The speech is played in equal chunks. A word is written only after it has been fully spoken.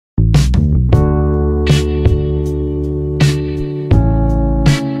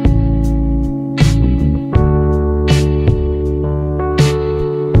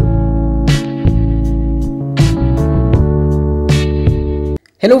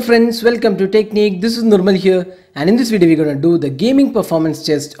Hello friends, welcome to Technique. This is Nirmal here, and in this video we're going to do the gaming performance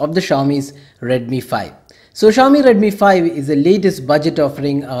test of the Xiaomi's Redmi 5. So Xiaomi Redmi 5 is the latest budget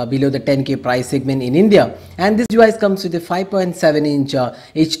offering below the 10k price segment in India, and this device comes with a 5.7-inch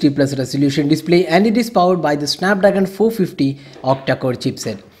HD plus resolution display, and it is powered by the Snapdragon 450 octa-core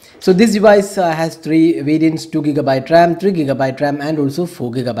chipset. So this device has three variants: 2GB RAM, 3GB RAM, and also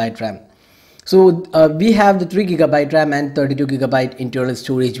 4GB RAM. So we have the 3GB RAM and 32GB internal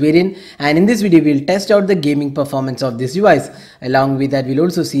storage variant, and in this video we'll test out the gaming performance of this device. Along with that we'll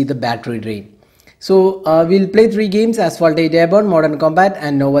also see the battery drain. So we'll play three games: Asphalt 8 Airborne, Modern Combat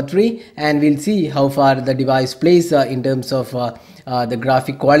and Nova 3, and we'll see how far the device plays in terms of the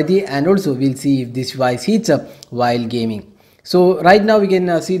graphic quality, and also we'll see if this device heats up while gaming. So right now we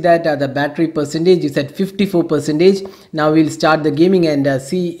can see that the battery percentage is at 54%. Now we'll start the gaming and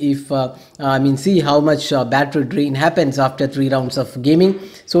see if see how much battery drain happens after 3 rounds of gaming.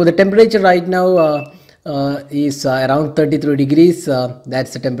 So the temperature right now is around 33 degrees.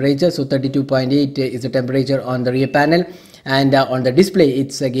 That's the temperature. So 32.8 is the temperature on the rear panel, and on the display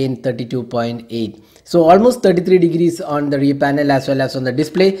it's again 32.8. So almost 33 degrees on the rear panel as well as on the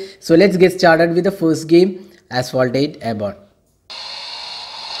display. So let's get started with the first game, Asphalt 8 Airborne.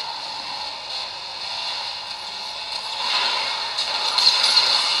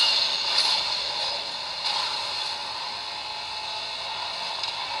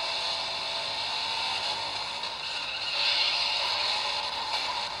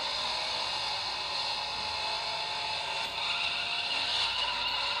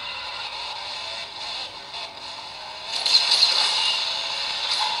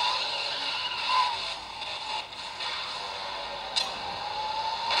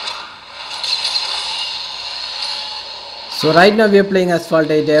 So right now we are playing Asphalt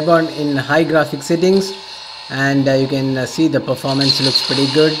 8 Airborne in high graphic settings, and you can see the performance looks pretty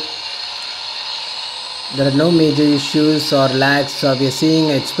good. There are no major issues or lags, so we are seeing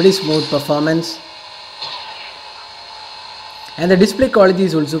it's pretty smooth performance, and the display quality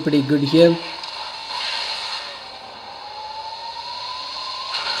is also pretty good here.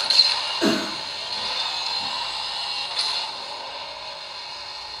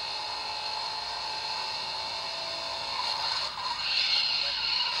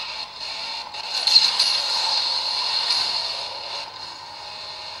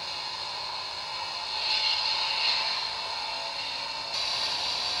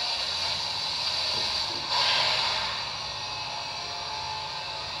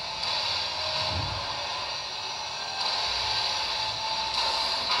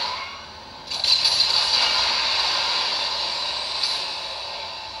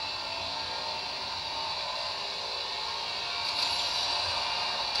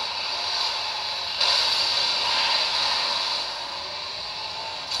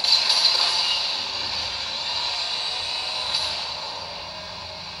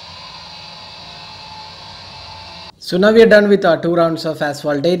 So now we are done with our 2 rounds of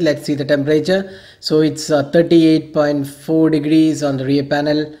Asphalt 8. Let's see the temperature. So it's 38.4 degrees on the rear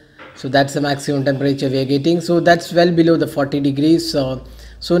panel. So that's the maximum temperature we are getting. So that's well below the 40 degrees. So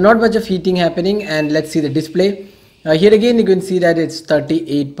not much of heating happening. And let's see the display. Here again you can see that it's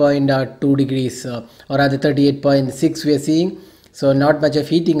 38.2 degrees or rather 38.6 we are seeing. So not much of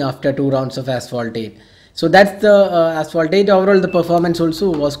heating after 2 rounds of Asphalt 8. So that's the Asphalt 8. Overall the performance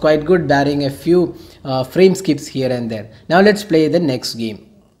also was quite good, barring a few frame skips here and there. Now let's play the next game.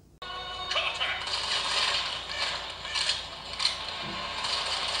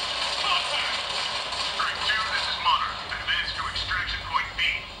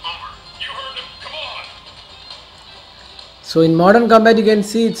 So in Modern Combat you can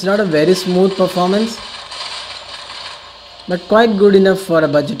see it's not a very smooth performance, but quite good enough for a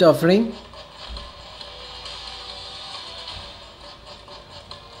budget offering.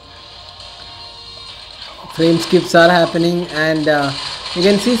 Frame skips are happening, and you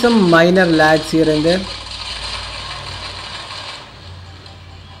can see some minor lags here and there.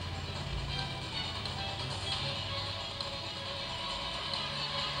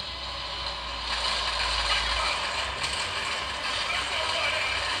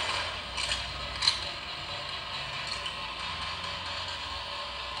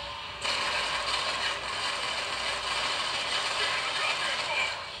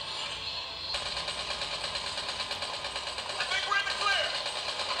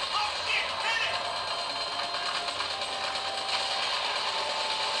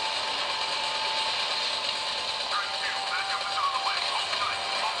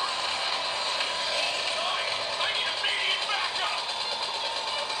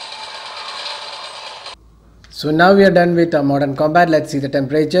 So now we are done with modern combat. Let's see the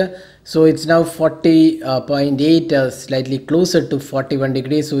temperature. So it's now 40.8, slightly closer to 41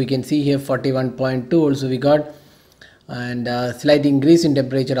 degrees. So we can see here 41.2 also we got, and slight increase in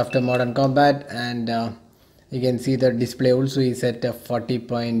temperature after modern combat. And you can see the display also is at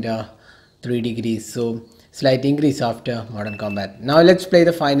 40.3 degrees. So slight increase after modern combat. Now let's play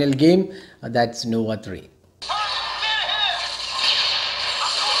the final game. That's Nova 3.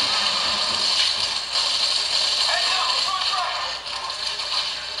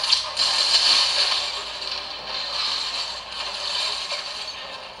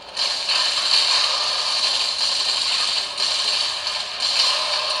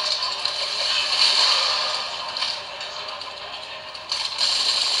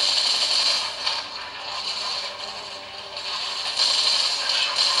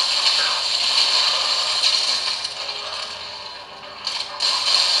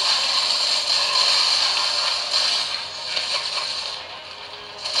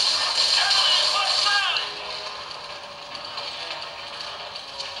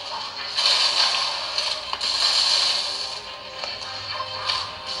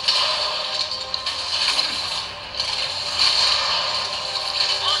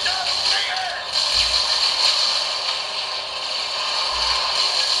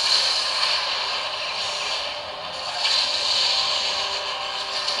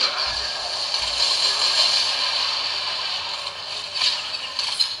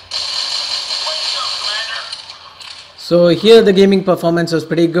 So here the gaming performance was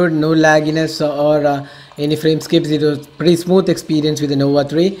pretty good, no lagginess or any frame skips. It was pretty smooth experience with the Nova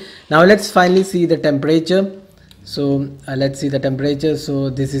 3. Now let's finally see the temperature. So let's see the temperature. So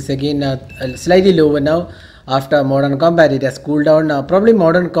this is again slightly lower now. After modern combat it has cooled down. Probably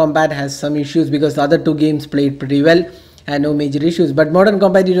modern combat has some issues because the other two games played pretty well and no major issues, but modern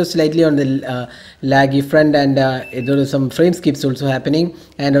combat it was slightly on the laggy front, and there were some frame skips also happening.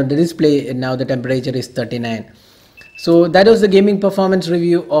 And on the display now the temperature is 39. So that was the gaming performance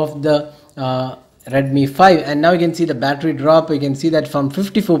review of the Redmi 5, and now you can see the battery drop. You can see that from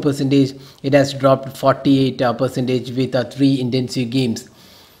 54% it has dropped 48% with 3 intensive games.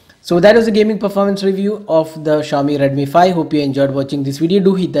 So that was the gaming performance review of the Xiaomi Redmi 5. Hope you enjoyed watching this video.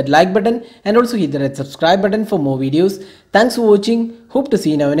 Do hit that like button and also hit the red subscribe button for more videos. Thanks for watching. Hope to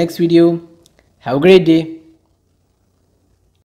see you in our next video. Have a great day.